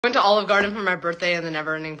Went to Olive Garden for my birthday and the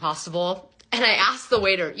Never Ending Pasta Bowl, and I asked the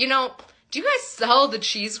waiter, do you guys sell the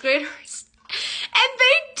cheese graters? And they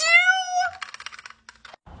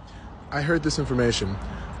do! I heard this information.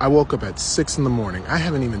 I woke up at 6 in the morning. I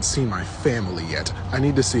haven't even seen my family yet. I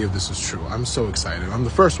need to see if this is true. I'm so excited. I'm the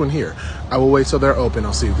first one here. I will wait till they're open.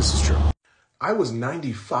 I'll see if this is true. I was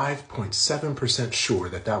 95.7% sure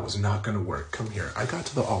that was not going to work. Come here. I got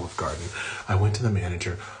to the Olive Garden. I went to the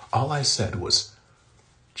manager. All I said was,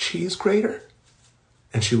 cheese grater?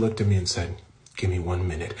 And she looked at me and said, give me 1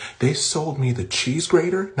 minute. They sold me the cheese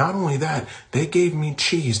grater. Not only that, they gave me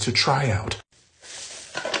cheese to try out.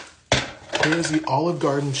 Here's the Olive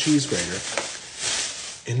Garden cheese grater.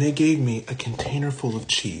 And they gave me a container full of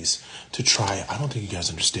cheese to try it. I don't think you guys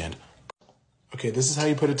understand. Okay, this is how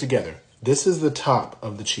you put it together. This is the top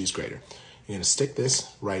of the cheese grater. You're going to stick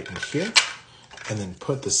this right in here and then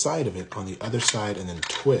put the side of it on the other side and then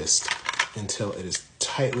twist until it is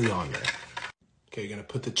tightly on there. Okay, you're going to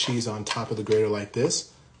put the cheese on top of the grater like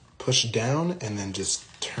this, push down, and then just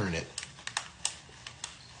turn it.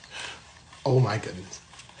 Oh my goodness.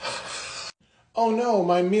 Oh no,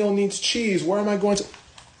 my meal needs cheese. Where am I going to?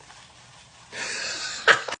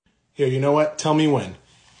 Here, you know what? Tell me when.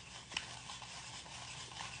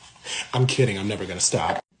 I'm kidding. I'm never going to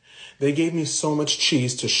stop. They gave me so much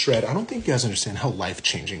cheese to shred. I don't think you guys understand how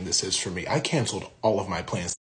life-changing this is for me. I canceled all of my plans.